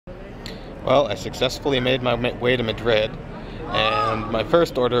Well, I successfully made my way to Madrid, and my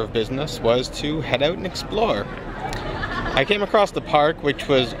first order of business was to head out and explore. I came across the park, which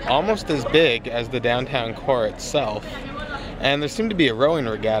was almost as big as the downtown core itself, and there seemed to be a rowing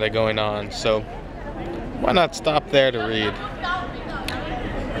regatta going on, so why not stop there to read?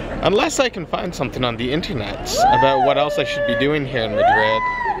 Unless I can find something on the internet about what else I should be doing here in Madrid,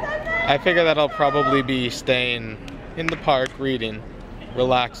 I figure that I'll probably be staying in the park reading,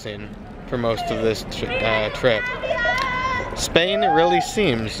 relaxing for most of this trip. Spain, it really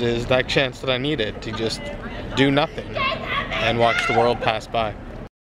seems, is that chance that I needed to just do nothing and watch the world pass by.